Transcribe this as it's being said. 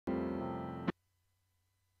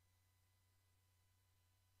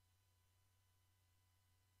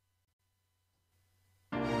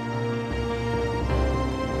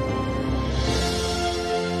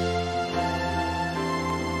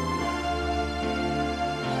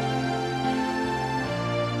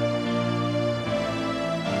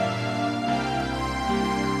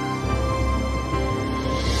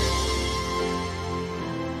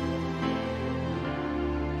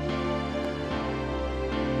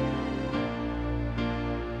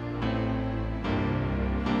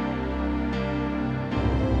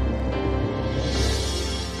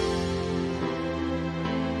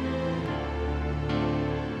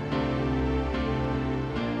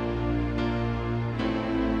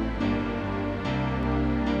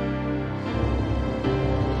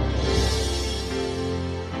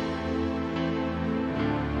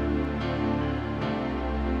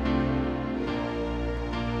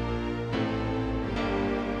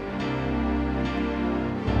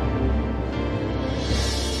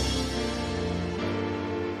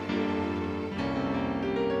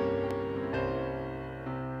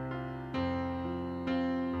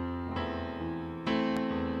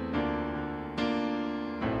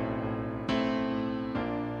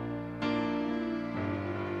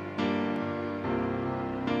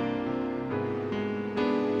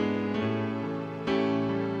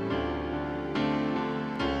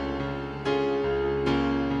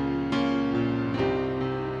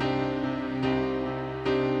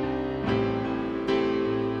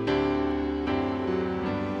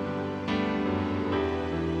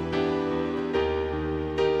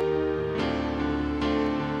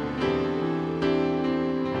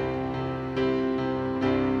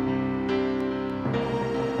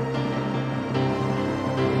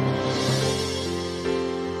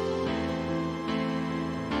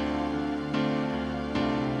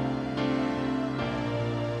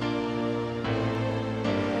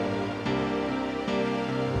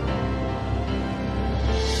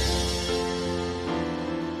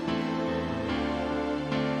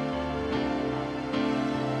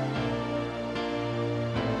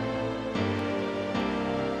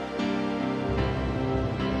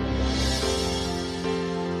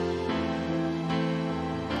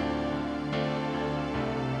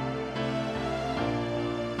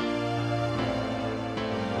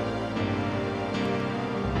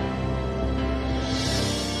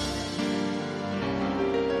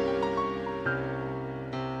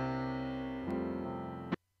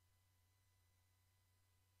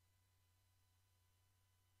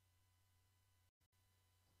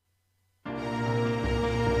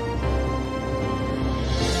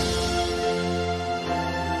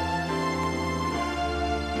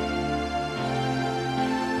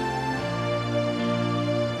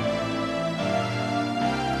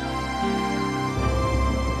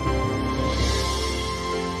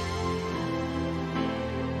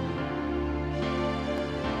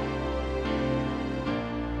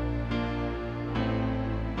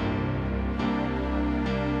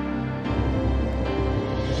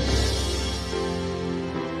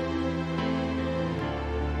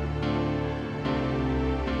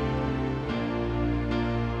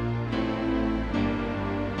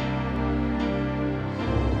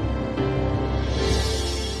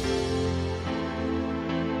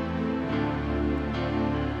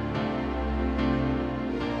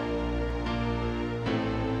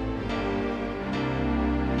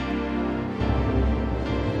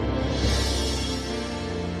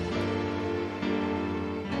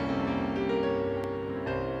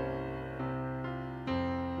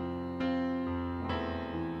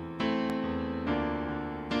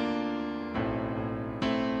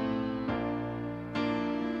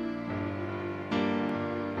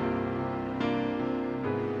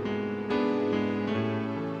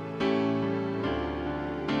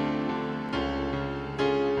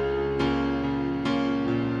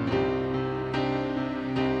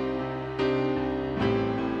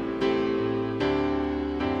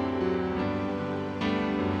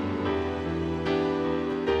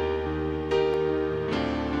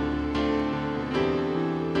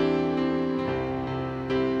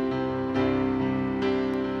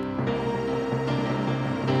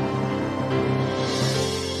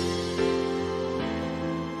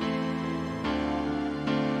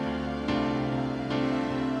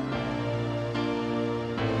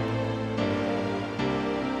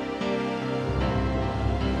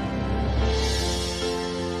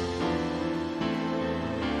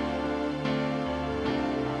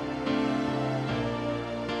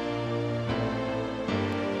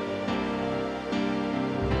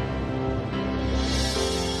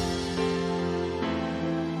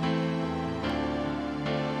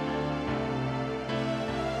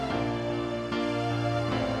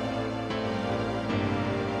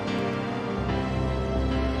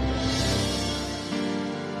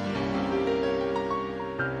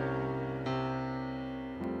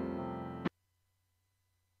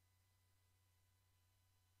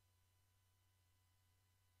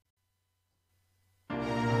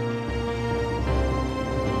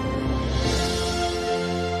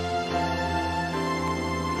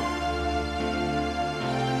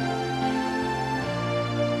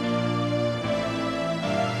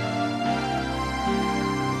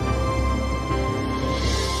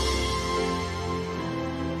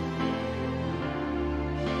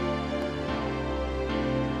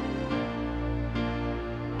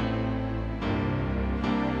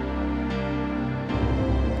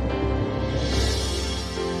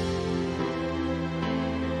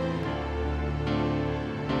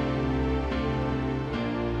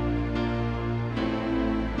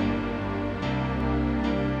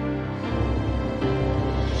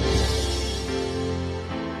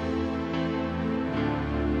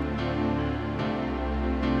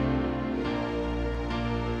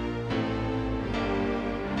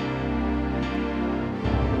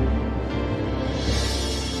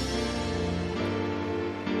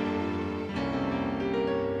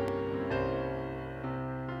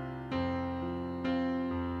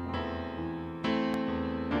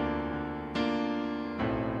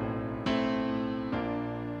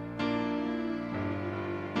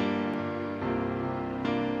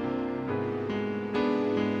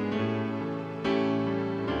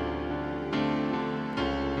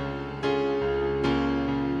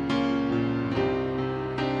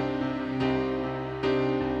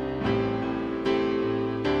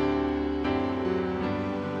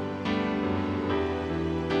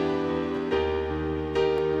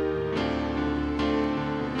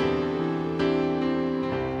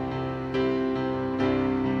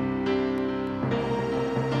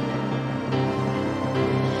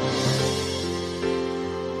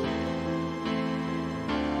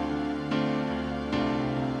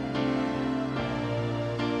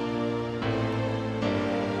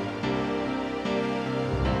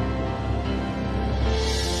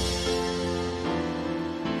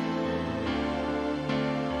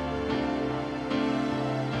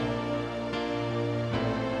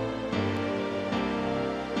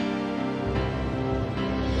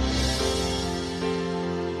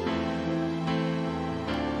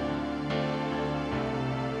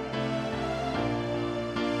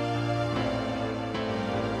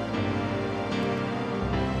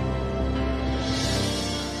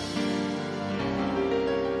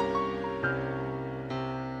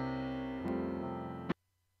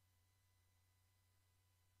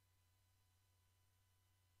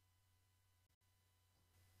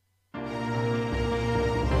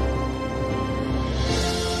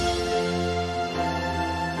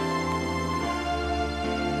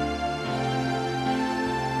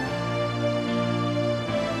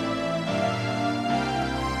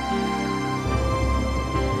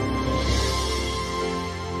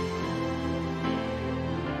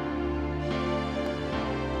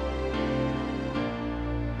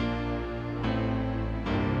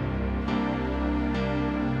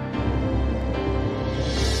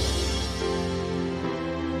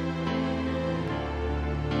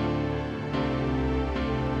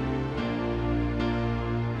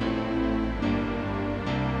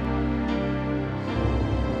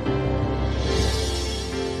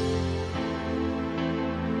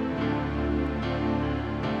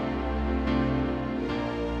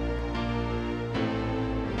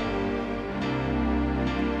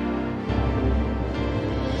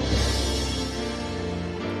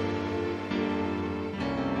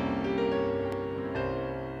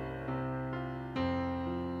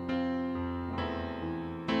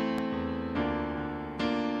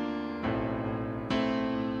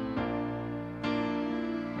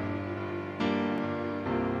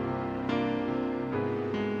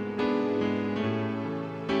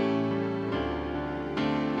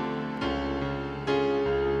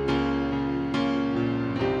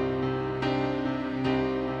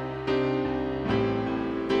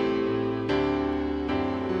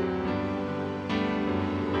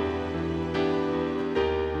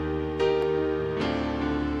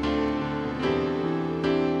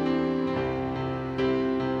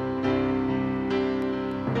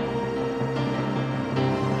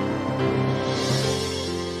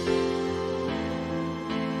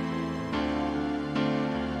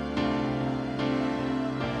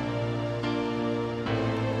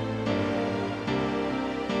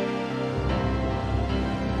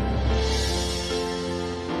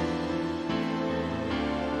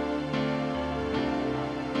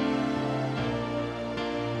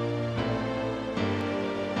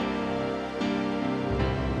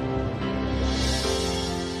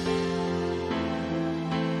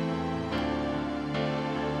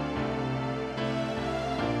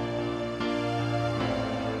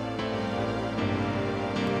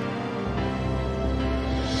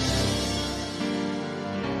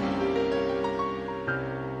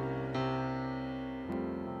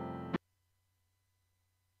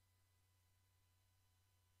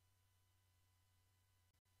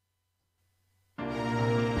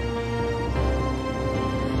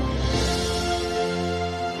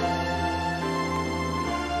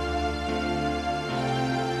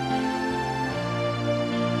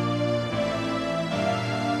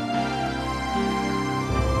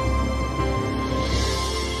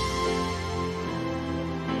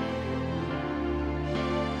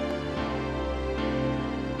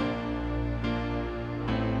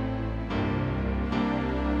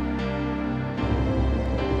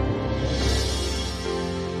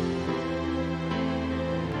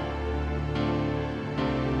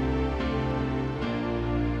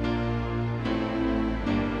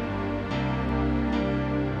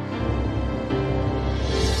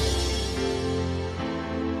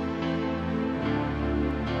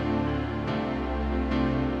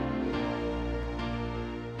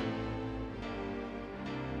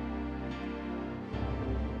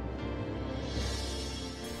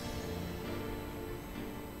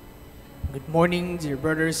Good morning, dear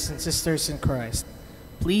brothers and sisters in Christ.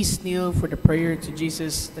 Please kneel for the prayer to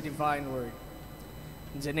Jesus, the Divine Word.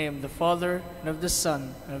 In the name of the Father, and of the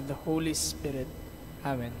Son, and of the Holy Spirit.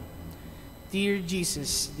 Amen. Dear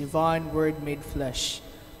Jesus, Divine Word made flesh,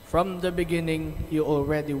 from the beginning you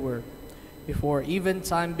already were. Before even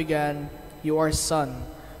time began, you are Son,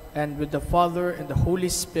 and with the Father and the Holy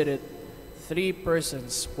Spirit, three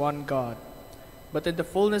persons, one God. But in the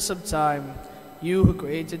fullness of time, you who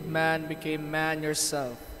created man became man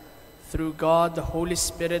yourself. Through God, the Holy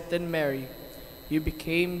Spirit, and Mary, you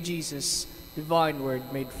became Jesus, Divine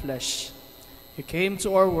Word made flesh. You came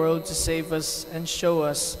to our world to save us and show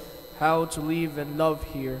us how to live and love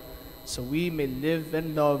here, so we may live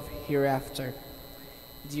and love hereafter.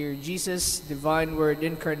 Dear Jesus, Divine Word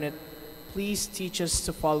incarnate, please teach us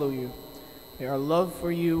to follow you. May our love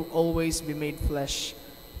for you always be made flesh,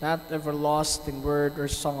 not ever lost in word or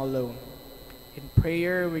song alone. In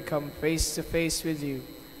prayer, we come face to face with you,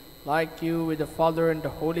 like you with the Father and the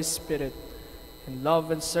Holy Spirit. In love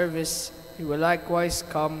and service, we will likewise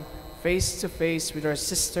come face to face with our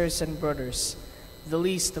sisters and brothers, the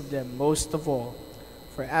least of them most of all.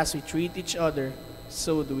 For as we treat each other,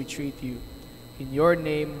 so do we treat you. In your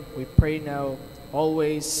name, we pray now,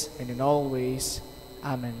 always and in all ways.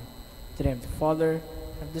 Amen. In the name of the Father,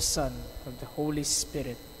 and of the Son, and of the Holy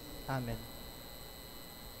Spirit. Amen.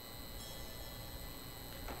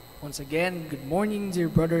 Once again, good morning, dear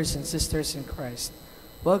brothers and sisters in Christ.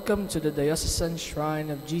 Welcome to the Diocesan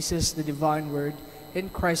Shrine of Jesus, the Divine Word, in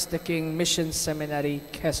Christ the King Mission Seminary,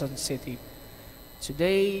 Quezon City.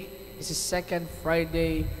 Today is the second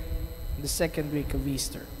Friday in the second week of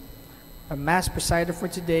Easter. Our Mass presider for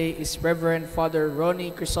today is Reverend Father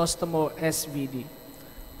Ronnie Crisostomo, SVD.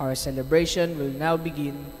 Our celebration will now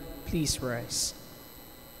begin. Please rise.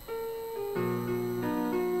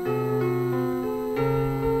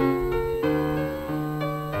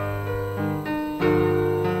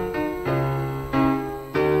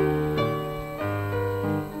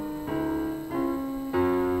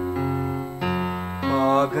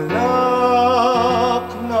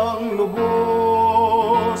 Magalak ng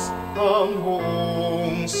lubos ang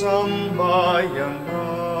buong sambayanan.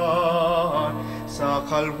 Sa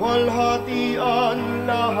kalwalhatian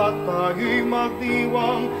lahat tayo'y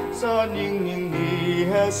magdiwang sa ningning ni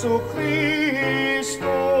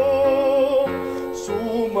Jesucristo.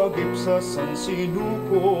 Sumagip sa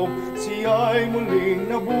sansinukob, siya'y muling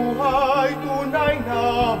nabuhay, tunay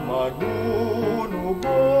na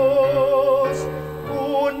manunubos.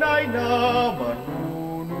 Tunay na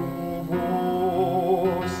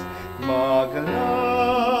manunubos,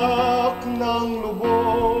 magalak ng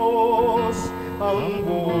lubos ang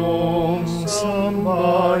buong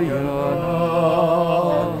sambayanan.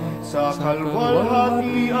 Sa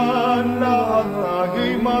kalwalhatian lahat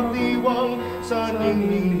tayo'y magdiwang sa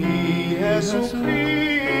ningning ni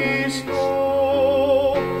Jesucristo.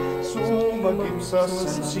 Sumagip sa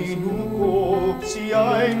sansinukob,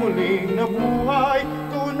 siya'y muling nabuhay,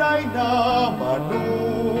 tunay na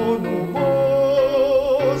manunubos,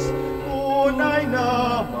 tunay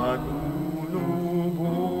na manunubos.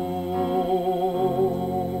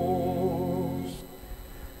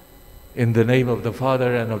 In the name of the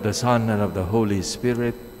Father, and of the Son, and of the Holy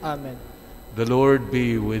Spirit. Amen. The Lord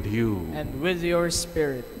be with you. And with your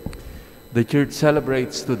spirit. The Church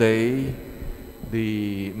celebrates today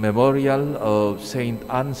the memorial of Saint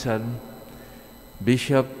Anselm,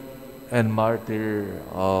 Bishop and Martyr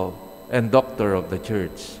and Doctor of the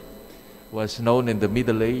Church. Was known in the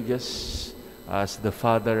Middle Ages as the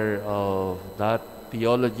father of that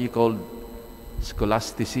theology called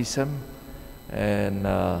scholasticism, and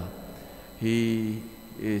he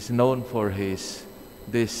is known for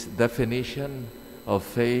this definition of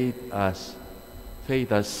faith as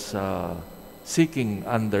seeking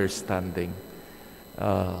understanding.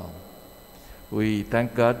 We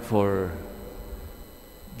thank God for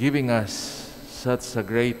giving us such a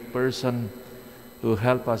great person to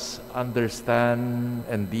help us understand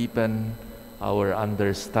and deepen our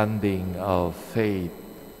understanding of faith.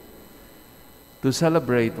 To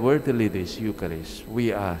celebrate worthily this Eucharist,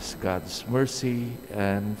 we ask God's mercy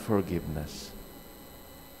and forgiveness.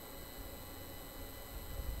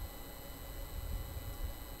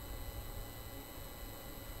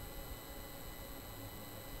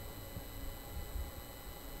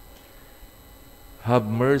 Have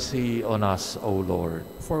mercy on us, O Lord.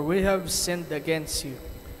 For we have sinned against you.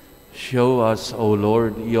 Show us, O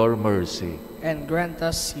Lord, your mercy. And grant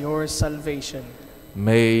us your salvation.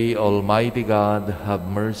 May Almighty God have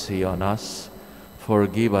mercy on us,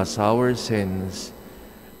 forgive us our sins,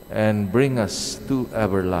 and bring us to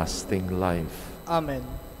everlasting life. Amen.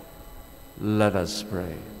 Let us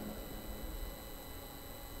pray.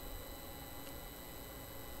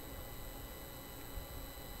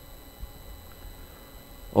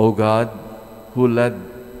 O God, who led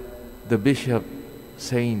the Bishop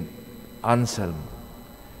Saint Anselm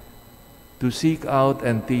to seek out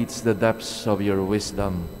and teach the depths of your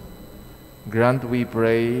wisdom, grant, we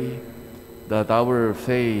pray, that our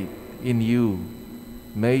faith in you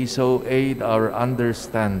may so aid our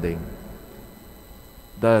understanding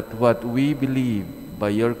that what we believe by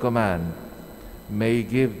your command may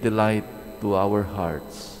give delight to our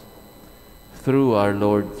hearts. Through our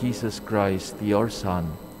Lord Jesus Christ, your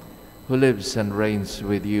Son, who lives and reigns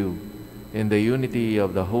with you in the unity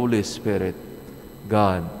of the Holy Spirit,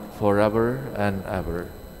 God, forever and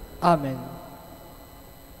ever. Amen.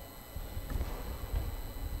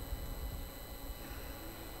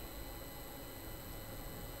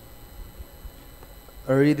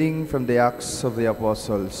 A reading from the Acts of the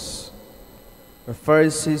Apostles. A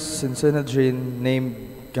Pharisee and Sanhedrin named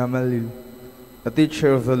Gamaliel, a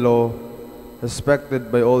teacher of the law,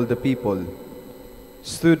 respected by all the people,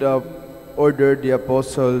 stood up, ordered the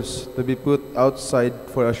apostles to be put outside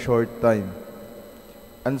for a short time,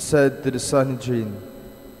 and said to the Sanhedrin,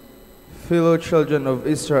 "Fellow children of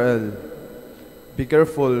Israel, be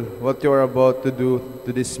careful what you are about to do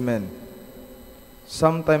to these men.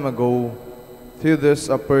 Some time ago, Theudas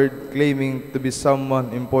appeared claiming to be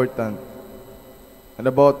someone important, and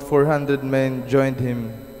about 400 men joined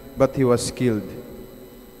him, but he was killed.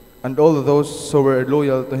 And all those who were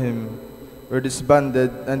loyal to him were disbanded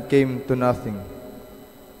and came to nothing.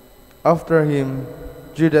 After him,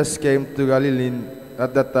 Judas came to Galilee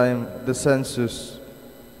at that time the census.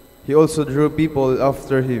 He also drew people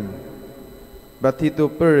after him, but he too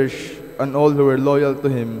perished, and all who were loyal to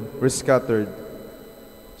him were scattered.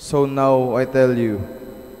 So now I tell you,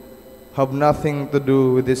 have nothing to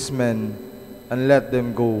do with these men, and let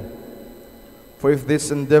them go. For if this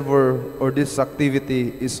endeavor or this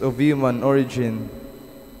activity is of human origin,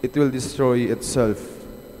 it will destroy itself.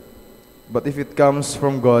 But if it comes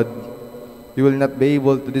from God, you will not be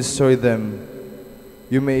able to destroy them.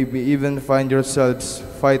 You may even find yourselves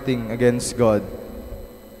fighting against God."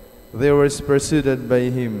 They were persuaded by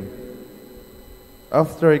him.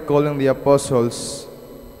 After recalling the apostles,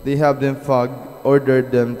 they have them flogged, ordered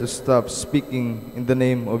them to stop speaking in the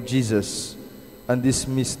name of Jesus, and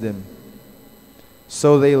dismissed them.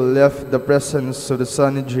 So they left the presence of the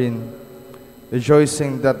Sanhedrin,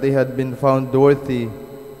 rejoicing that they had been found worthy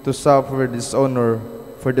to suffer dishonor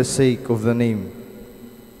for the sake of the name.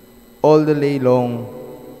 All the day long,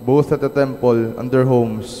 both at the temple and their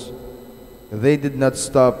homes, they did not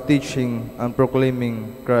stop teaching and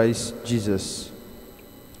proclaiming Christ Jesus.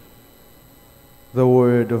 The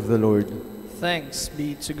word of the Lord. Thanks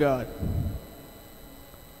be to God.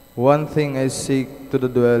 One thing I seek to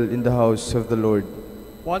dwell in the house of the Lord.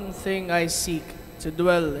 One thing I seek, to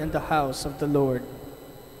dwell in the house of the Lord.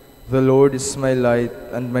 The Lord is my light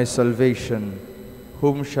and my salvation.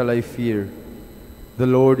 Whom shall I fear?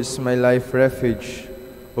 The Lord is my life refuge.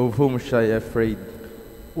 Of whom shall I be afraid?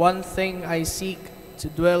 One thing I seek, to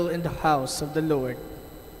dwell in the house of the Lord.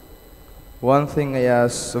 One thing I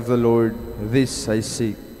ask of the Lord, this I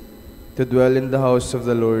seek, to dwell in the house of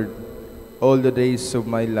the Lord all the days of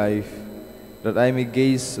my life, that I may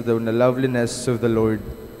gaze on the loveliness of the Lord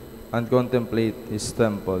and contemplate his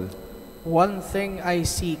temple. One thing I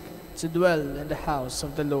seek, to dwell in the house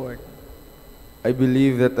of the Lord. I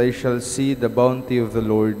believe that I shall see the bounty of the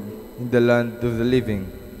Lord in the land of the living.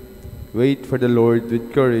 Wait for the Lord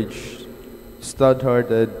with courage,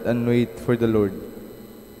 stout-hearted, and wait for the Lord.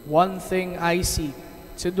 One thing I seek,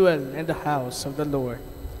 to dwell in the house of the Lord.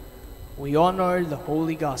 We honor the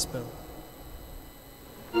Holy Gospel.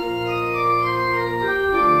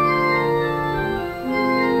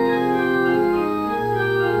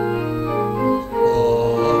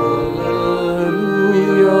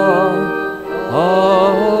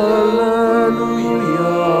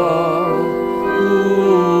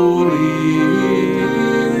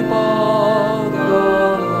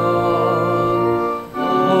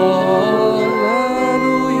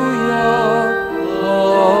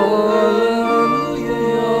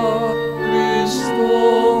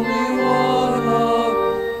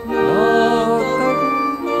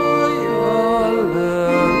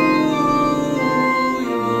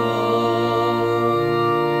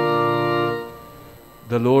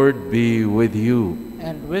 The Lord be with you.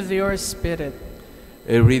 And with your spirit.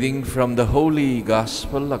 A reading from the Holy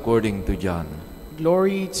Gospel according to John.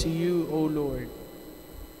 Glory to you, O Lord.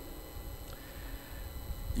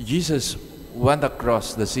 Jesus went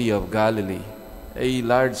across the Sea of Galilee. A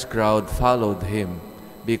large crowd followed him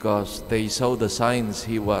because they saw the signs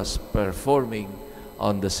he was performing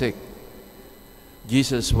on the sick.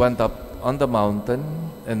 Jesus went up on the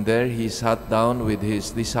mountain, and there he sat down with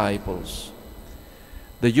his disciples.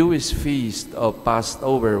 The Jewish feast of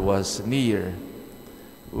Passover was near.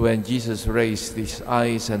 When Jesus raised his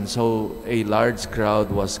eyes and saw a large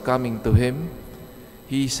crowd was coming to him,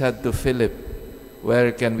 he said to Philip,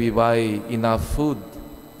 "Where can we buy enough food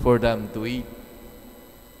for them to eat?"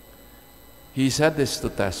 He said this to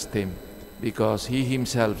test him, because he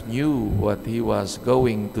himself knew what he was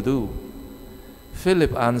going to do.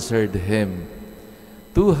 Philip answered him,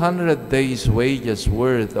 200 days' wages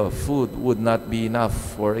worth of food would not be enough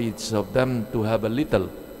for each of them to have a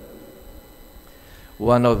little.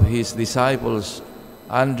 One of his disciples,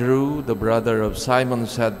 Andrew, the brother of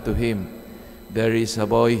Simon, said to him, "There is a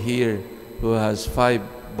boy here who has 5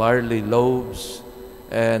 barley loaves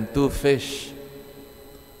and 2 fish.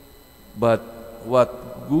 But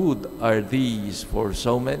what good are these for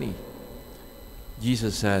so many?"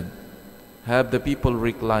 Jesus said, "Have the people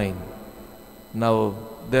recline." Now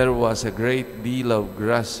there was a great deal of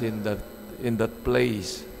grass in that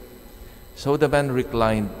place. So the men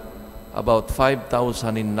reclined, about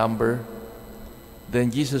 5,000 in number.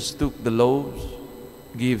 Then Jesus took the loaves,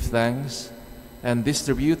 gave thanks, and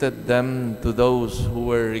distributed them to those who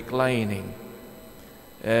were reclining,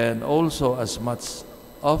 and also as much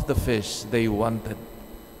of the fish they wanted.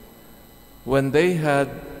 When they had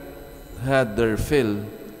their fill,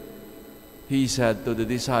 he said to the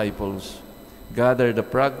disciples, "Gather the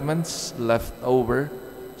fragments left over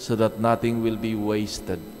so that nothing will be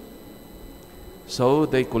wasted." So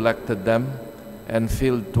they collected them and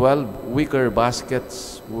filled 12 wicker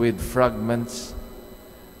baskets with fragments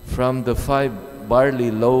from the 5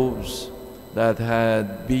 barley loaves that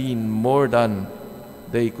had been more than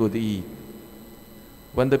they could eat.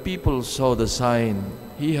 When the people saw the sign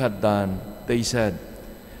he had done, they said,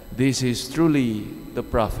 "This is truly the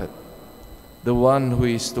prophet, the one who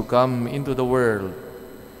is to come into the world."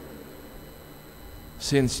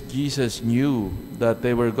 Since Jesus knew that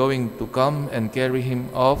they were going to come and carry him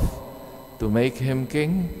off to make him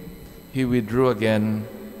king, he withdrew again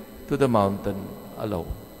to the mountain alone.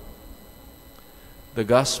 The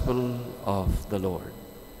Gospel of the Lord.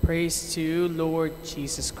 Praise to you, Lord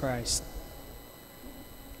Jesus Christ.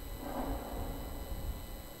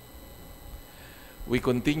 We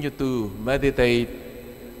continue to meditate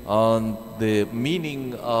on the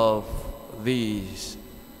meaning of these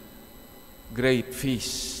great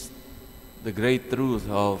feast, the great truth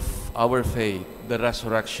of our faith, the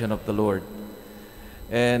resurrection of the Lord.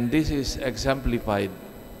 And this is exemplified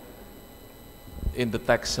in the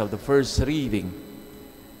text of the first reading.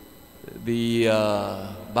 The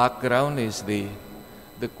background is the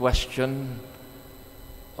question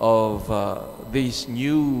of this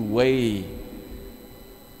new way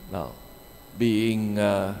now being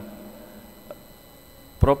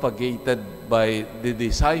propagated by the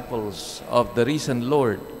disciples of the risen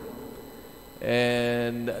Lord.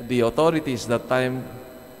 And the authorities that time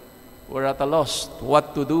were at a loss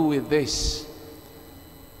what to do with this.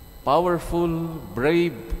 Powerful,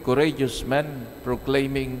 brave, courageous men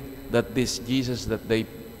proclaiming that this Jesus that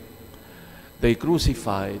they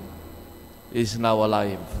crucified is now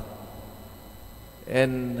alive.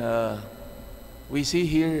 And we see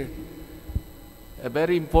here a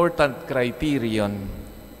very important criterion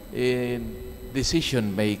in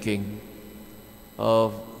decision making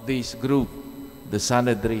of this group, the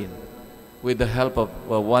Sanhedrin, with the help of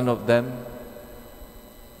one of them,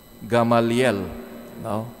 Gamaliel,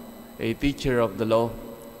 a teacher of the law,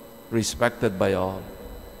 respected by all.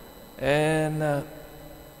 And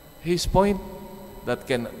his point that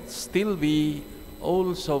can still be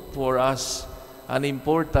also for us an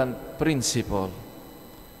important principle.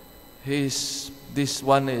 His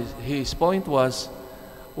point was,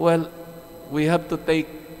 well, we have to take,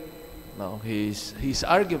 his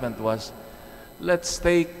argument was, let's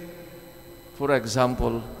take, for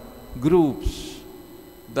example, groups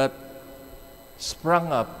that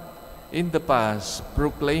sprang up in the past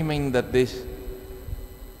proclaiming that this,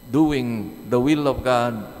 doing the will of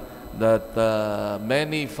God, that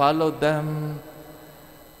many followed them,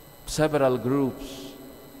 several groups,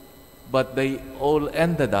 but they all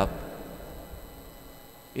ended up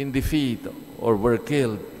in defeat or were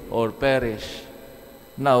killed or perished.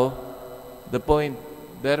 Now, the point,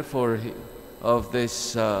 therefore, of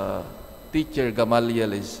this teacher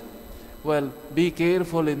Gamaliel is, well, be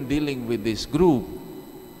careful in dealing with this group,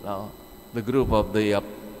 the group of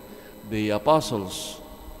the apostles,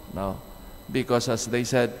 because as they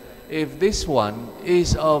said, if this one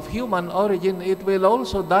is of human origin, it will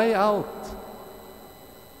also die out.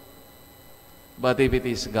 But if it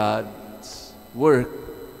is God's work,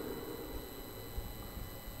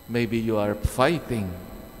 maybe you are fighting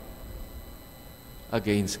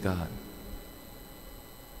against God.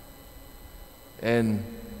 And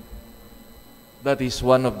that is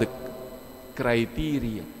one of the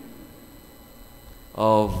criteria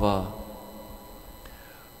of,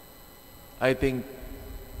 I think,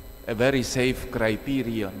 a very safe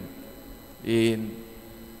criterion in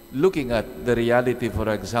looking at the reality, for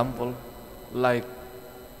example, like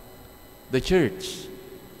the church.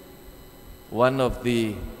 One of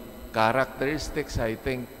the characteristics, I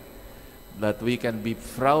think, that we can be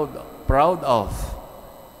proud of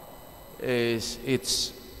is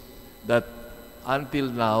it's that until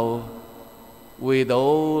now, with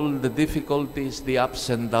all the difficulties, the ups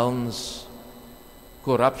and downs,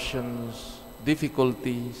 corruptions,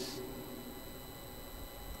 difficulties,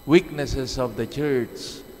 weaknesses of the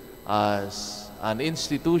church as an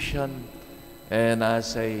institution, and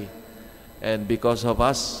because of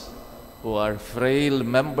us who are frail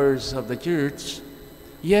members of the church,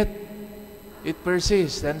 yet it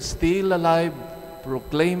persists and still alive,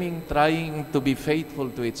 proclaiming, trying to be faithful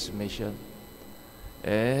to its mission.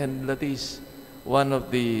 And that is one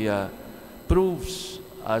of the proofs,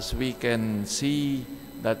 as we can see,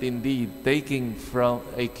 that indeed taking from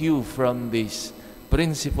a cue from this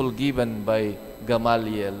principle given by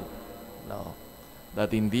Gamaliel, no,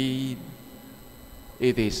 that indeed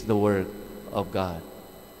it is the work of God.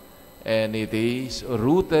 And it is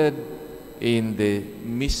rooted in the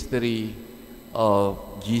mystery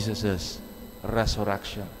of Jesus'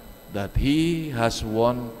 resurrection, that He has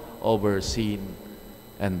won over sin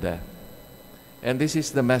and death. And this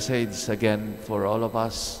is the message again for all of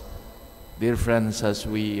us, dear friends, as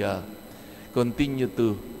we continue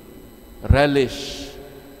to relish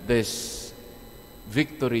this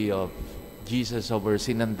victory of Jesus over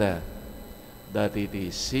sin and death, that it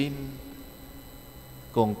is seen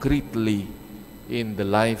concretely in the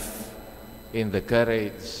life, in the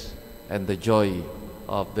courage, and the joy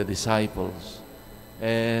of the disciples,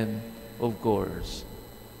 and of course,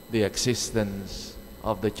 the existence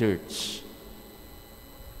of the church.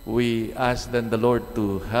 We ask then the Lord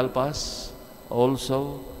to help us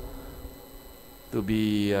also to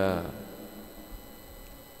be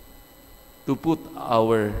to put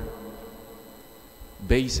our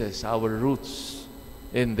bases, our roots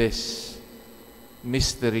in this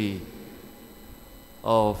mystery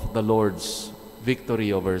of the Lord's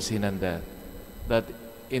victory over sin and death, that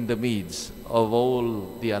in the midst of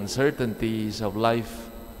all the uncertainties of life,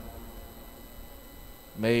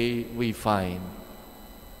 may we find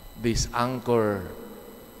this anchor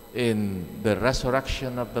in the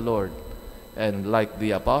resurrection of the Lord. And like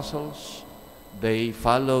the apostles, they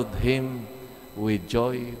followed Him with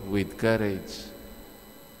joy, with courage,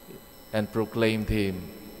 and proclaimed Him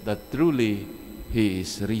that truly He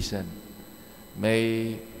is risen.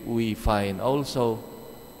 May we find also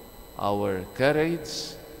our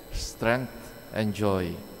courage, strength, and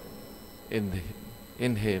joy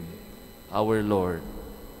in Him, our Lord,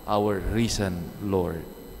 our risen Lord.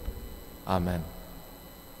 Amen.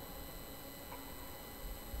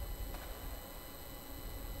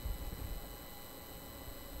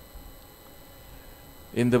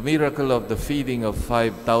 In the miracle of the feeding of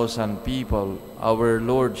 5,000 people, our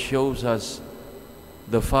Lord shows us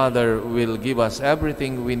the Father will give us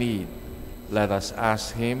everything we need. Let us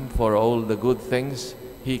ask Him for all the good things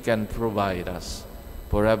He can provide us.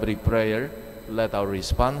 For every prayer, let our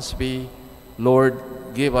response be, Lord,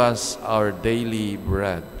 give us our daily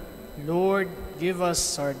bread. Lord, give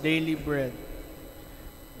us our daily bread.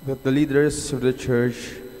 That the leaders of the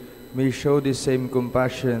Church may show the same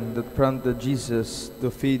compassion that prompted Jesus to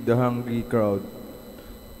feed the hungry crowd.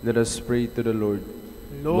 Let us pray to the Lord.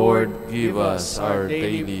 Lord, give us our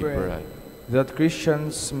daily bread. That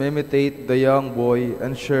Christians may imitate the young boy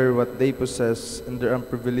and share what they possess in their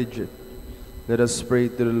unprivileged. Let us pray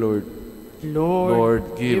to the Lord.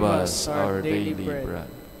 Lord, give us our daily bread.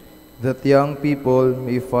 That young people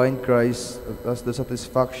may find Christ as the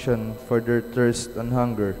satisfaction for their thirst and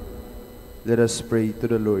hunger. Let us pray to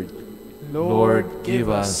the Lord. Lord, give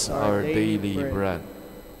us our daily bread.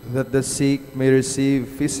 That the sick may receive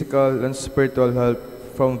physical and spiritual help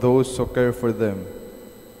from those who care for them.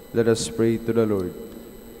 Let us pray to the Lord.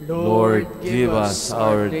 Lord, give us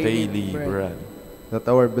our daily bread. That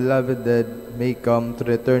our beloved dead may come to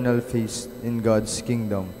the eternal feast in God's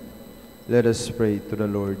kingdom. Let us pray to the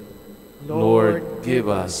Lord. Lord, give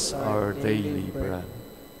us our daily bread.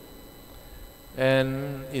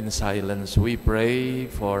 And in silence we pray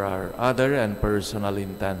for our other and personal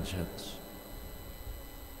intentions.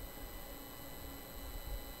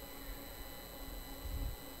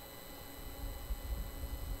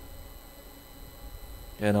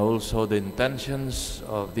 and also the intentions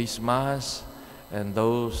of this Mass and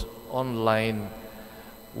those online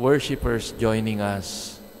worshipers joining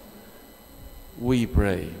us, we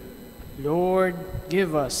pray. Lord,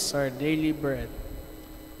 give us our daily bread.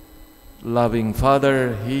 Loving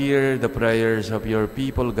Father, hear the prayers of your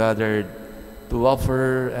people gathered to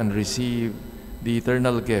offer and receive the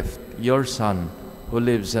eternal gift, your Son, who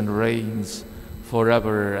lives and reigns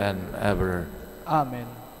forever and ever. Amen.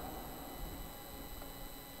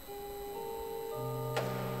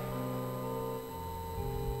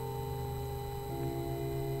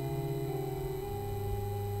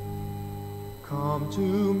 Come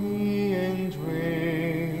to me and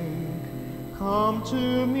drink, come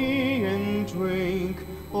to me and drink,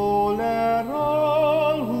 O let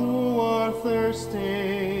all who are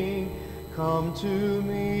thirsty, come to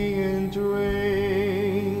me and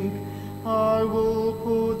drink. I will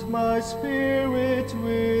put my spirit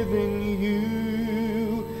within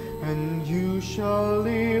you, and you shall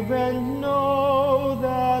live and know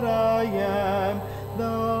that I am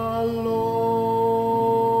the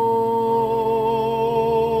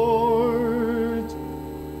Lord.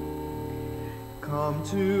 Come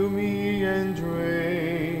to me and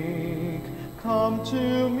drink, come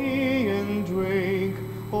to me and drink,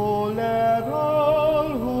 O let all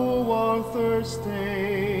who are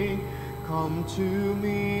thirsty, come to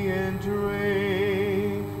me and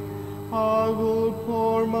drink. I will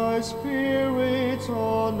pour my spirit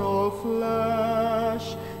on all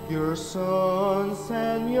flesh, your sons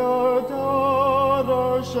and your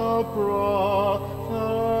daughters shall prophesy.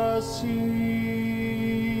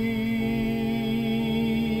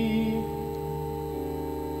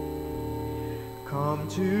 Come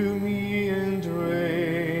to me and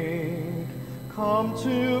drink, come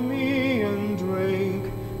to me and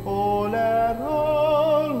drink, O let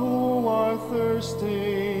all who are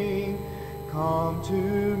thirsty, come to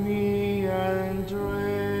me and drink.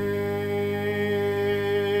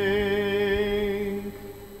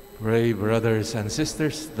 Pray, brothers and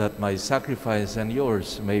sisters, that my sacrifice and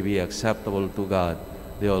yours may be acceptable to God,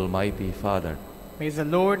 the Almighty Father. May the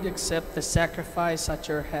Lord accept the sacrifice at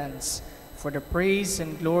your hands, for the praise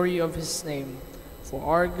and glory of his name, for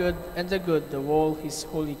our good and the good of all his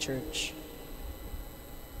holy church.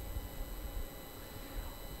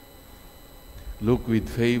 Look with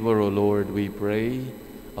favor, O Lord, we pray,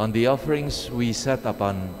 on the offerings we set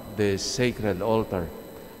upon this sacred altar,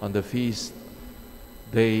 on the feast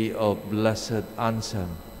day of Blessed Anselm,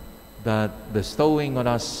 that bestowing on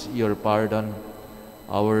us your pardon,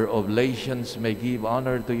 our oblations may give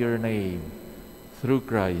honor to your name, through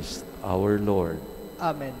Christ our Lord.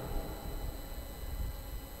 Amen.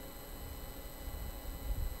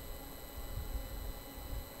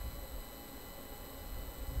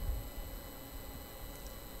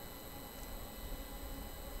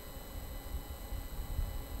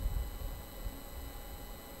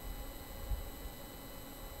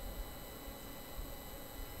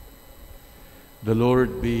 The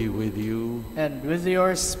Lord be with you. And with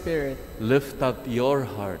your spirit, Lift up your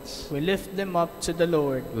hearts. we lift them up to the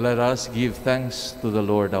Lord. Let us give thanks to the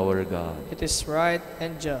Lord our God. It is right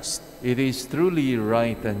and just. It is truly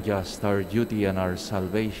right and just, our duty and our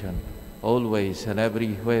salvation, always and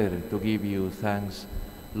everywhere to give you thanks,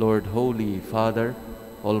 Lord, Holy Father,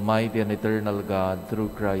 Almighty and eternal God, through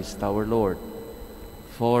Christ our Lord.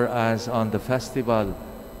 For as on the festival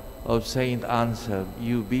of Saint Anselm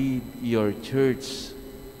you bid your church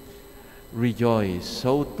rejoice,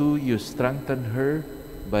 so too you strengthen her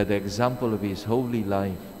by the example of his holy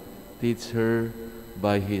life. Teach her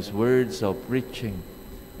by his words of preaching,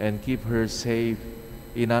 and keep her safe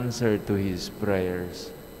in answer to his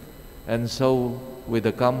prayers. And so, with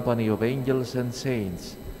the company of angels and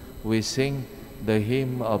saints, we sing the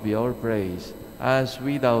hymn of your praise, as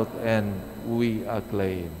without end we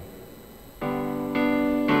acclaim.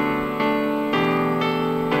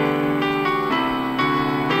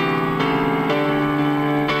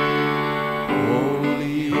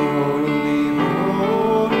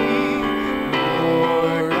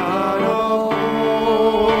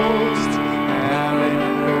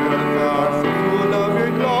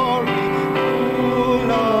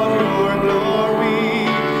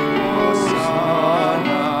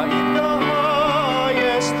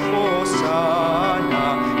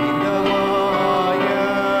 Hosanna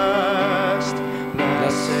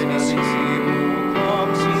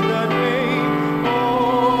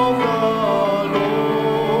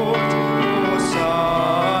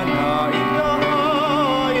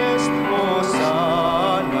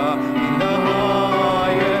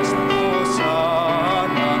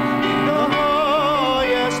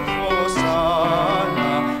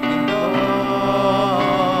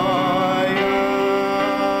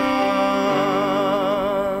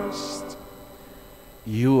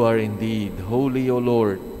You are indeed holy, O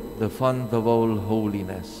Lord, the fount of all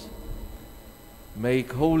holiness.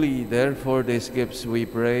 Make holy, therefore, these gifts, we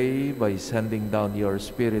pray, by sending down your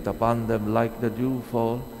Spirit upon them like the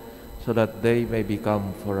dewfall, so that they may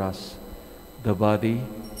become for us the body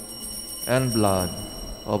and blood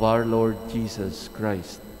of our Lord Jesus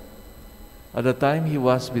Christ. At the time he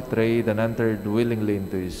was betrayed and entered willingly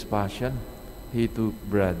into his passion, he took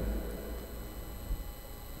bread,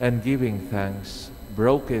 and giving thanks,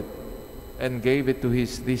 broke it, and gave it to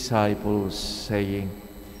his disciples, saying,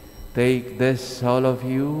 "Take this, all of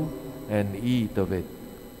you, and eat of it,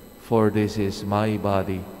 for this is my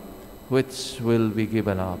body, which will be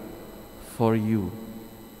given up for you."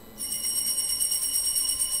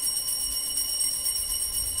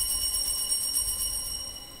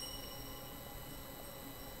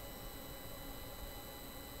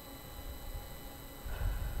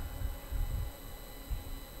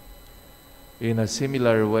 In a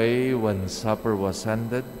similar way, when supper was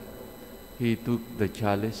ended, he took the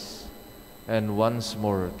chalice, and once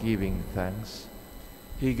more giving thanks,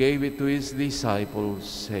 he gave it to his disciples,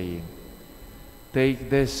 saying,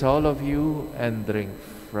 "Take this, all of you, and drink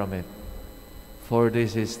from it, for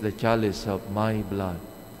this is the chalice of my blood,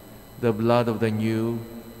 the blood of the new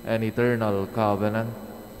and eternal covenant,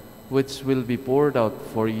 which will be poured out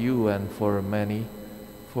for you and for many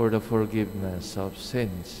for the forgiveness of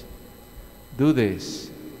sins. Do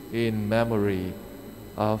this in memory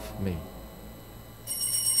of me."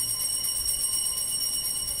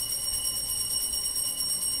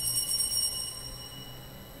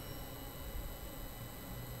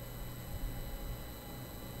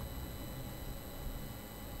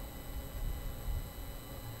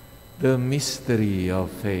 The mystery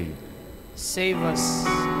of faith. Save us.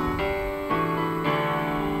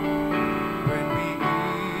 When we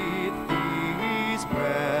eat these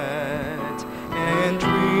bread and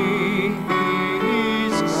drink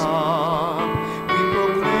these cup, we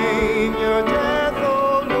proclaim your death,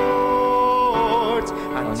 O Lord,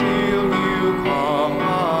 until you come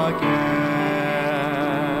again.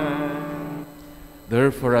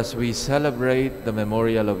 Therefore, as we celebrate the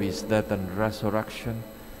memorial of his death and resurrection,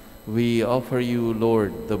 we offer you,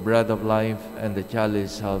 Lord, the bread of life and the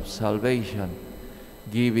chalice of salvation,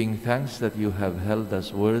 giving thanks that you have held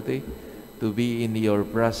us worthy to be in your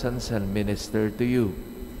presence and minister to you.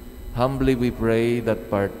 Humbly we pray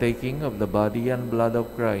that, partaking of the body and blood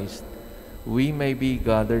of Christ, we may be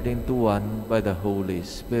gathered into one by the Holy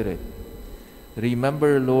Spirit.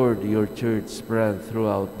 Remember, Lord, your church spread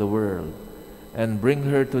throughout the world, and bring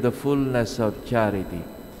her to the fullness of charity,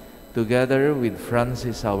 together with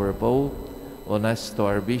Francis our Pope, Onesto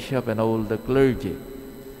our Bishop, and all the clergy.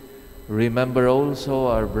 Remember also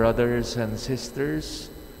our brothers and sisters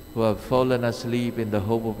who have fallen asleep in the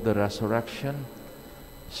hope of the resurrection,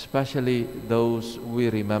 especially those we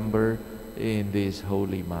remember in this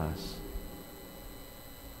Holy Mass.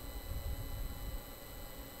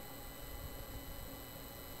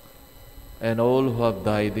 And all who have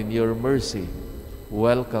died in your mercy,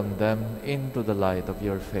 welcome them into the light of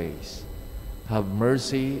your face. Have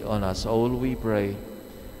mercy on us all, we pray,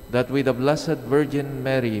 that with the Blessed Virgin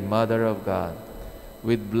Mary, Mother of God,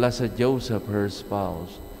 with Blessed Joseph, her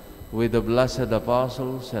spouse, with the blessed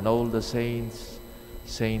apostles and all the saints,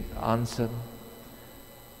 Saint Anselm,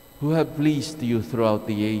 who have pleased you throughout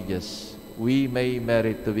the ages, we may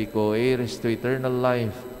merit to be co-heirs to eternal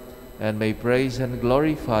life, and may praise and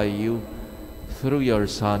glorify you through your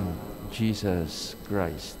Son, Jesus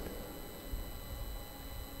Christ.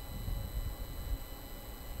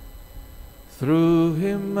 Through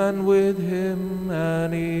him and with him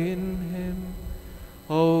and in him,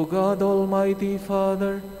 O God, Almighty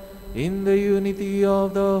Father, in the unity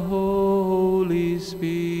of the Holy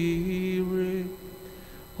Spirit,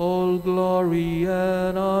 all glory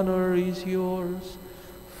and honor is yours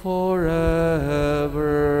forever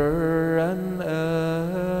and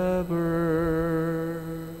ever.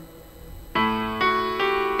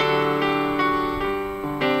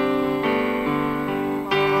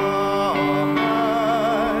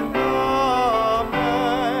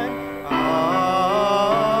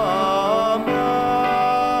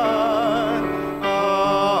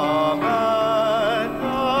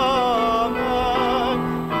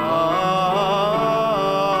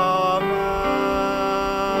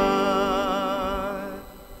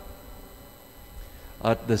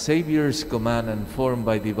 At the Savior's command and formed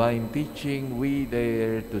by divine teaching, we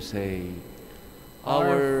dare to say,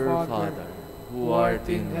 Our Father, who art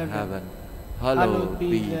in heaven, hallowed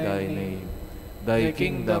be thy name. Thy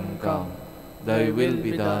kingdom come, thy will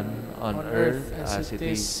be done on earth as it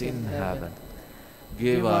is in heaven.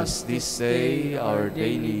 Give us this day our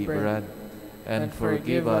daily bread, and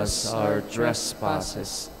forgive us our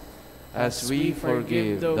trespasses, as we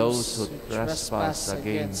forgive those who trespass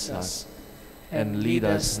against us. And lead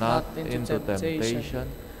us not into temptation,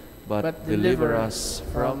 but deliver us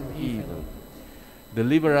from evil.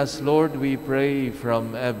 Deliver us, Lord, we pray,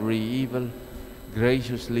 from every evil.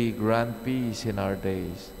 Graciously grant peace in our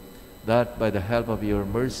days, that by the help of your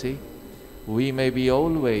mercy, we may be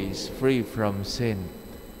always free from sin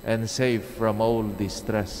and safe from all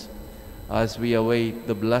distress, as we await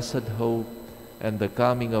the blessed hope and the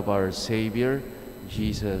coming of our Savior,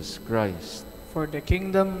 Jesus Christ. For the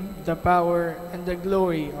kingdom, the power, and the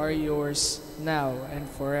glory are yours, now and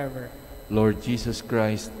forever. Lord Jesus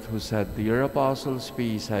Christ, who said to your apostles,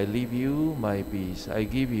 "Peace I leave you, my peace I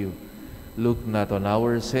give you," look not on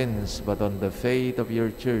our sins, but on the faith of your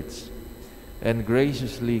church, and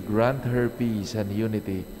graciously grant her peace and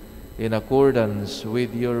unity, in accordance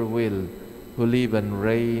with your will, who live and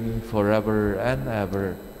reign forever and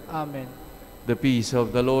ever. Amen. The peace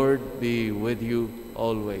of the Lord be with you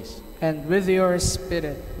always. And with your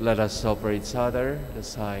spirit. Let us offer each other the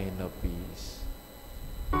sign of peace.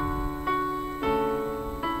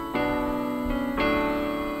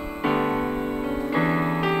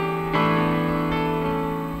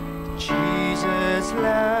 Jesus,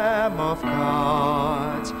 Lamb of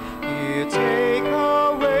God, you take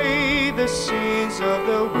away the sins of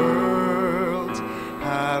the world.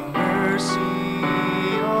 Have mercy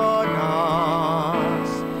on us.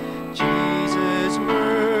 Jesus,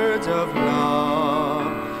 words of love,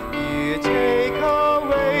 you take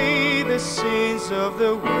away the sins of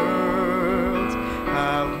the world.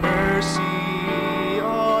 Have mercy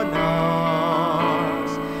on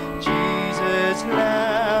us. Jesus,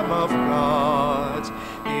 Lamb of God,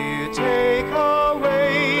 you take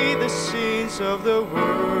away the sins of the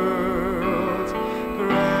world.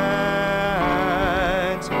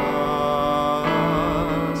 Grant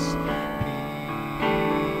us peace.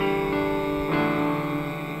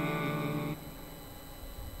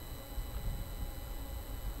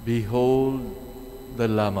 Behold the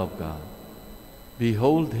Lamb of God.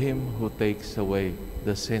 Behold him who takes away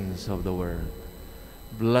the sins of the world.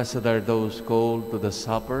 Blessed are those called to the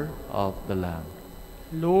supper of the Lamb.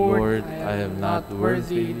 Lord, I am not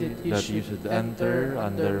worthy that you should enter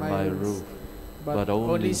under my roof, but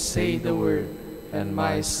only say the word, and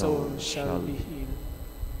my soul shall be healed.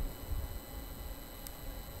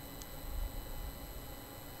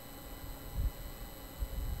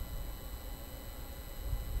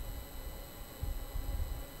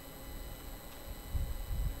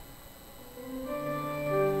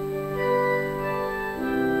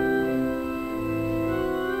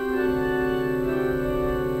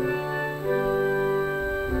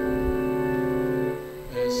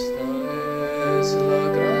 Esta es la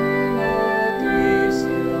gran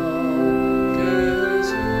noticia que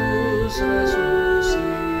Jesús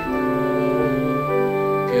resucitó,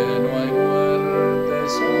 que no hay muerte,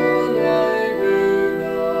 solo hay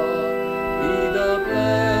vida, vida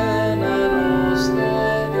plena nos da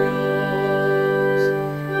Dios.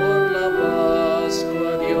 Por la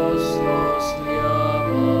Pascua Dios nos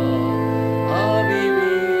llama a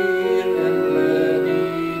vivir en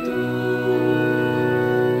plenitud.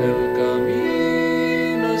 El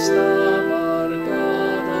camino está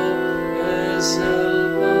marcado, es el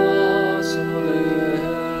paso de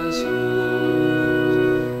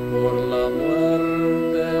Jesús, por la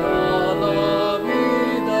muerte a la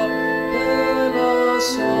vida, de la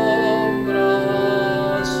sombra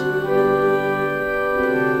azul.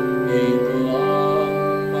 Ito ang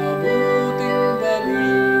mabuting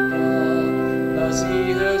balita na si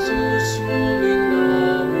Jesus muling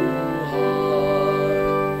nabuhay,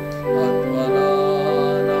 at wala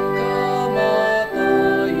ng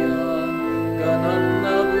kamatayan, ganap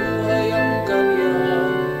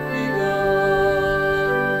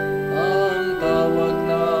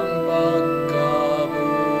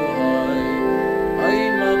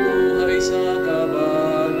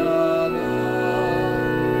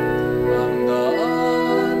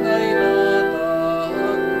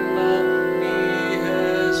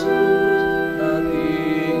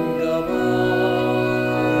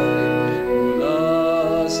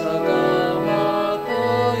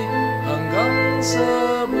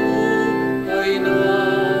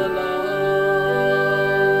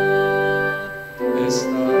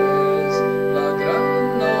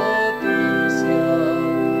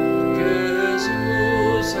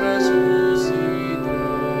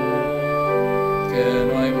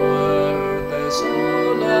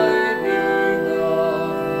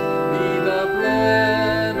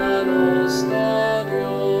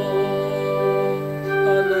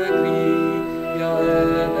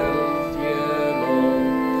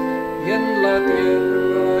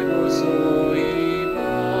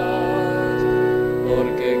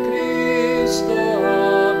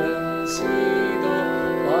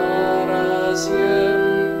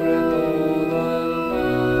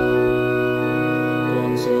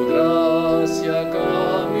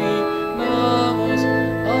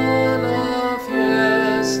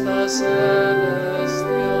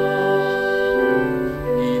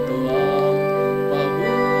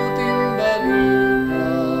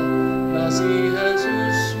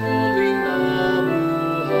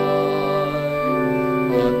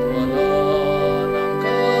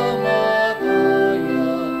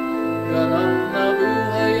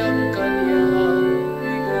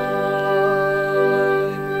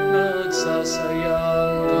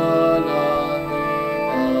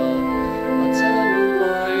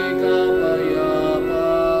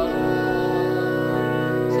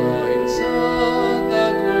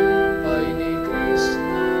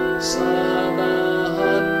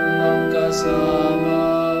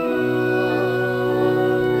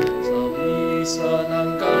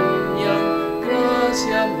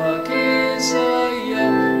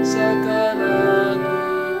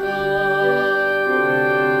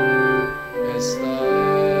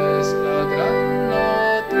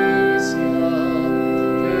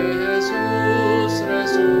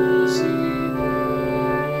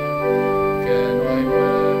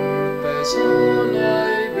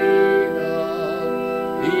sola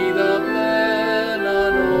vida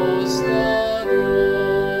plena nos da Dios.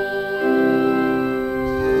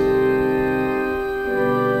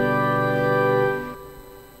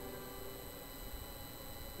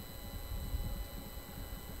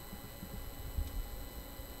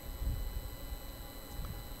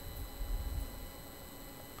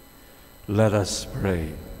 Let us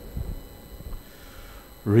pray.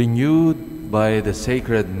 Renewed by the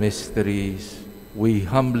sacred mysteries, we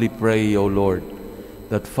humbly pray, O Lord,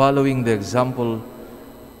 that following the example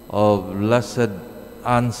of Blessed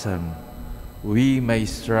Anselm, we may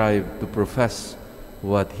strive to profess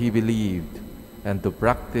what he believed and to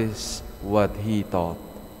practice what he taught.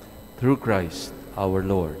 Through Christ our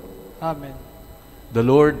Lord. Amen. The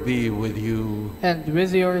Lord be with you. And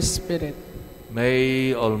with your spirit.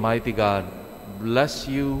 May Almighty God bless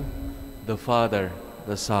you, the Father,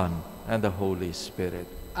 the Son, and the Holy Spirit.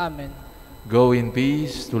 Amen. Go in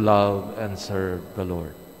peace to love and serve the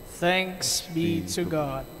Lord. Thanks be to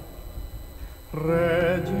God.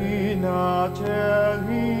 Regina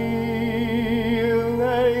Celi